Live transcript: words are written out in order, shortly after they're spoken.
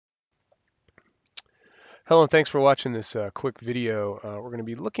Hello, and thanks for watching this quick video. We're going to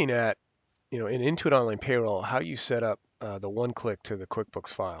be looking at, in Intuit Online Payroll, how you set up the one-click to the QuickBooks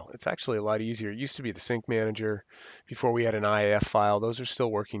file. It's actually a lot easier. It used to be the sync manager before we had an IAF file. Those are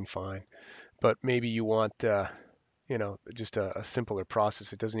still working fine, but maybe you want, just a simpler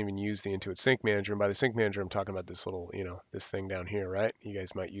process. It doesn't even use the Intuit Sync Manager. And by the Sync Manager, I'm talking about this little, this thing down here, right? You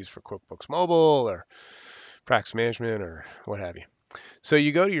guys might use for QuickBooks Mobile or Practice Management or what have you. So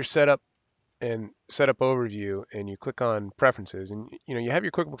you go to your setup and setup overview and you click on preferences and you have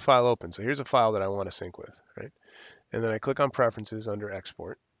your QuickBooks file open. So here's a file that I want to sync with, right? And then I click on preferences under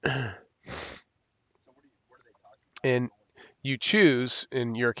export and you choose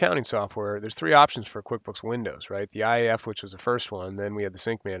in your accounting software, there's three options for QuickBooks Windows, right? The IAF, which was the first one, then we had the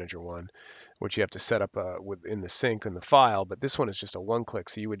Sync Manager one, which you have to set up within the sync in the file, but this one is just a one click.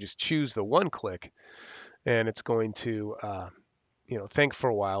 So you would just choose the one click and it's going to think for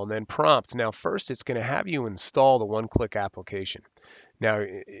a while and then prompt. Now, first, it's going to have you install the one-click application. Now,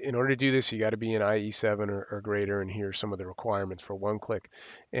 in order to do this, you got to be in IE7 or greater, and here's some of the requirements for one-click.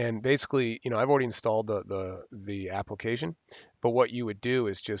 And basically, I've already installed the application, but what you would do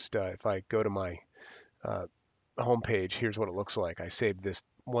is just if I go to my home page, here's what it looks like. I saved this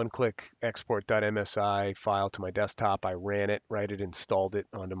one-click export.msi file to my desktop. I ran it, right? It installed it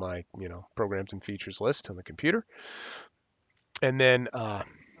onto my programs and features list on the computer. And then,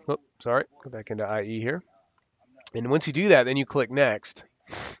 sorry, go back into IE here. And once you do that, then you click next.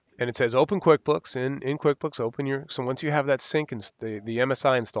 And it says open QuickBooks. In QuickBooks, so once you have that sync and the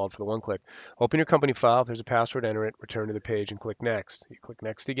MSI installed for the one click, open your company file. If there's a password, enter it, return to the page and click next. You click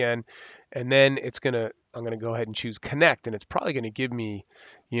next again. And then I'm going to go ahead and choose connect. And it's probably going to give me,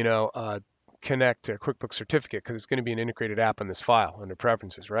 connect a QuickBooks certificate because it's going to be an integrated app on this file under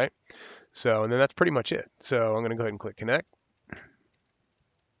preferences, right? So, and then that's pretty much it. So I'm going to go ahead and click connect.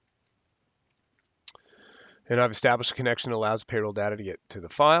 And I've established a connection that allows payroll data to get to the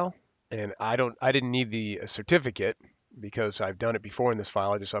file. And I didn't need the certificate because I've done it before in this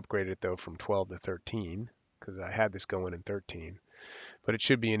file. I just upgraded it though from 12 to 13 because I had this going in 13. But it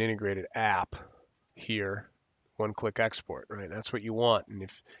should be an integrated app here, one-click export, right? That's what you want. And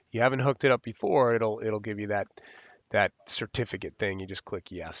if you haven't hooked it up before, it'll give you that certificate thing. You just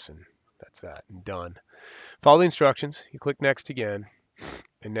click yes, and that's that, and done. Follow the instructions. You click next again,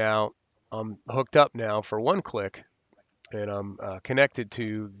 and now I'm hooked up now for one click, and I'm connected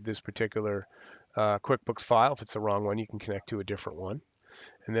to this particular QuickBooks file. If it's the wrong one, you can connect to a different one.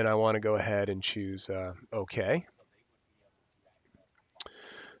 And then I want to go ahead and choose OK.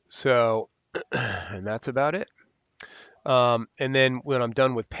 So, and that's about it. And then when I'm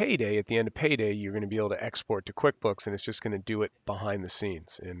done with payday, at the end of payday, you're going to be able to export to QuickBooks, and it's just going to do it behind the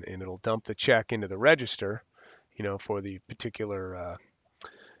scenes. And it'll dump the check into the register, for the particular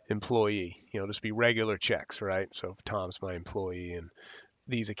employee, just be regular checks, right? So if Tom's my employee and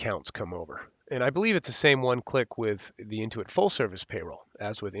these accounts come over. And I believe it's the same one click with the Intuit full service payroll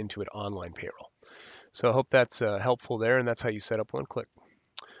as with Intuit Online Payroll. So I hope that's helpful there, and that's how you set up one click.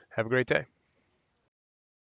 Have a great day.